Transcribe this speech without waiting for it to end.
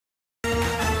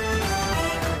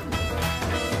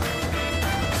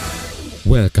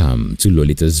Welcome to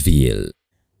Lolita's Ville.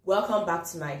 Welcome back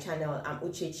to my channel. I'm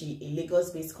OKEKE, a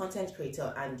Lagos-based content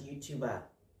creator and YouTuber.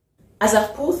 As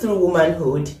I've pulled through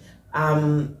womanhood,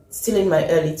 still in my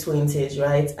early 20s,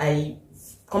 right? I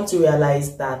come to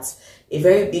realize that a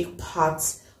very big part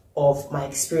of my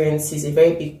experiences, a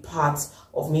very big part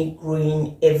of me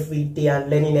growing every day and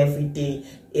learning every day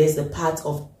is the part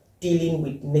of dealing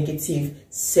with negative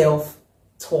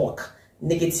self-talk.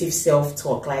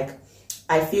 Like,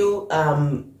 I feel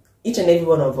each and every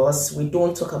one of us, we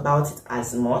don't talk about it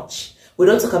as much. We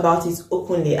don't talk about it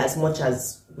openly as much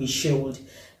as we should.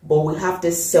 But we have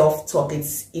this self-talk.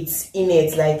 It's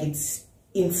innate, like it's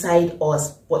inside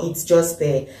us, but it's just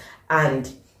there. And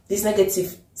this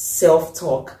negative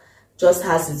self-talk just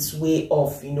has its way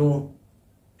of,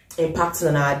 impacting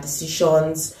on our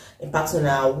decisions, impacting on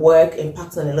our work,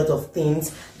 impacting on a lot of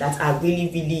things that are really,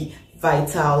 really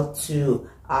vital to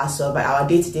our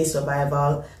day-to-day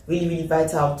survival, really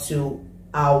vital to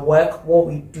our work, what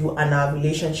we do, and our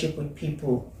relationship with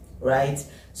people, right?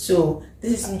 So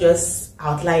this is just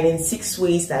outlining 6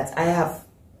 ways that I have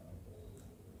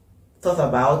thought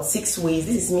about. 6 ways.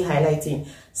 This is me highlighting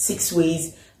 6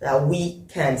 ways that we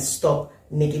can stop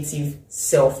negative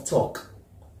self-talk.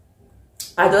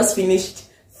 I just finished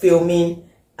filming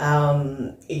a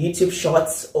YouTube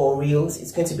shorts or reels.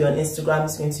 It's going to be on Instagram.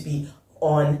 It's going to be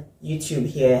on YouTube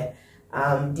here,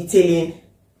 detailing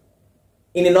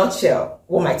in a nutshell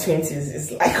what my 20s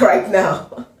is like right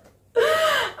now.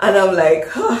 And I'm like,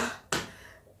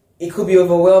 it could be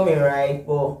overwhelming, right?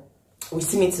 But we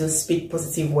still need to speak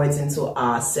positive words into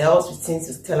ourselves. We still need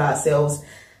to tell ourselves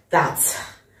that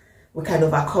we can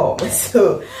overcome.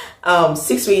 So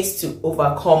 6 ways to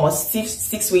overcome, or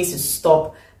 6 ways to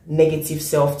stop negative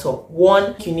self-talk.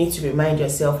 1, you need to remind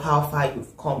yourself how far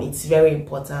you've come. It's very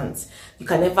important. You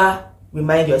can never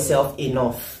remind yourself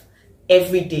enough.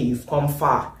 Every day you've come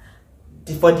far.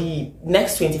 For the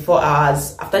next 24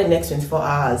 hours, after the next 24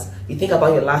 hours, you think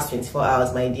about your last 24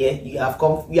 hours, my dear. You have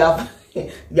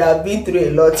been through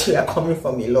a lot. You are coming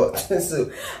from a lot.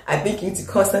 So I think you need to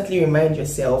constantly remind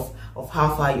yourself of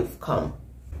how far you've come.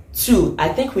 2, I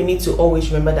think we need to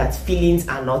always remember that feelings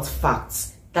are not facts.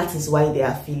 That is why they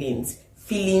are feelings.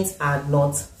 Feelings are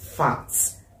not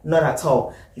facts. Not at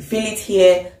all. You feel it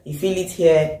here, you feel it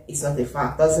here, it's not a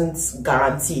fact. Doesn't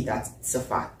guarantee that it's a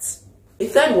fact. The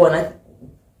third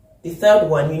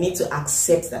one, you need to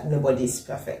accept that nobody is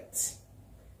perfect.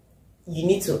 You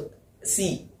need to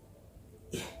see.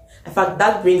 In fact,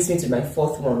 that brings me to my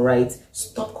 4th one, right?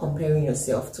 Stop comparing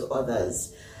yourself to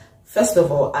others. First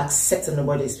of all, accept that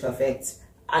nobody is perfect.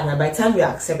 And by the time you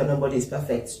accept that nobody is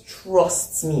perfect,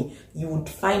 trust me, you would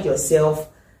find yourself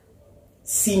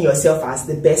seeing yourself as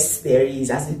the best there is,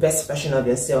 as the best version of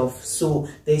yourself. So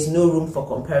there's no room for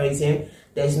comparison.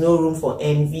 There's no room for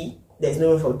envy. There's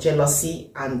no room for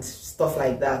jealousy and stuff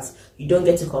like that. You don't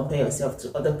get to compare yourself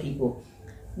to other people.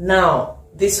 Now,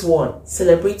 this one,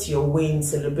 celebrate your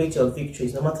wins, celebrate your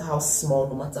victories, no matter how small,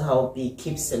 no matter how big,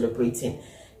 keep celebrating.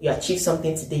 You achieved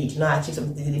something today, you did not achieve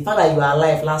something today. The fact that you are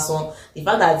alive last one, the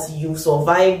fact that you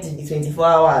survived the 24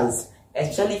 hours,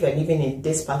 especially if you're living in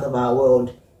this part of our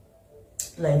world,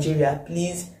 Nigeria,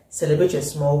 please celebrate your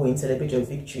small wins, celebrate your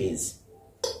victories.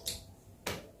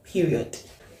 Period.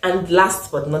 And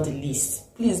last but not the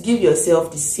least, please give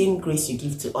yourself the same grace you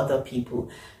give to other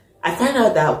people. I find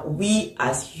out that we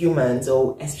as humans,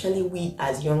 or especially we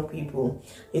as young people,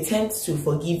 we tend to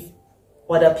forgive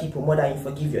other people more than you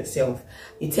forgive yourself.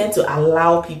 You tend to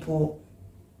allow people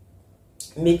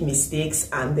make mistakes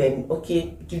and then,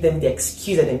 okay, give them the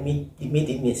excuse that they made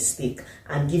a mistake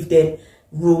and give them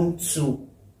room to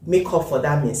make up for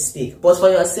that mistake. But for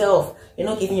yourself, you're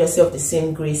not giving yourself the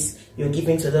same grace you're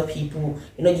giving to other people.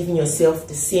 You're not giving yourself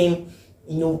the same,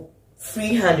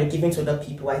 free hand you're giving to other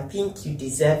people. I think you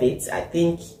deserve it. I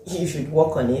think you should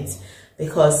work on it,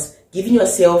 because giving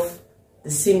yourself the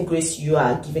same grace you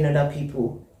are giving other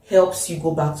people helps you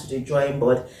go back to the drawing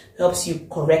board, helps you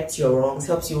correct your wrongs,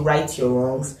 helps you right your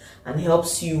wrongs, and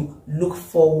helps you look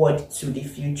forward to the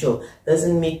future.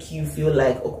 Doesn't make you feel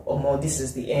like, oh, this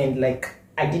is the end. Like,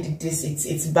 I did this,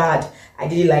 it's bad. I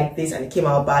did it like this and it came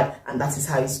out bad, and that is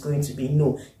how it's going to be.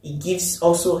 No, it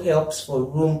also helps for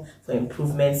room for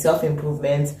improvement,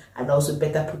 self-improvement, and also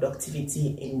better productivity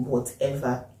in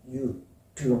whatever you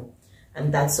do.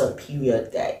 And that's all,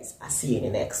 period, guys. I'll see you in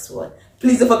the next one.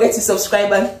 Please don't forget to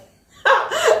subscribe and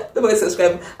don't forget to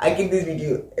subscribe and give this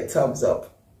video a thumbs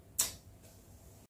up.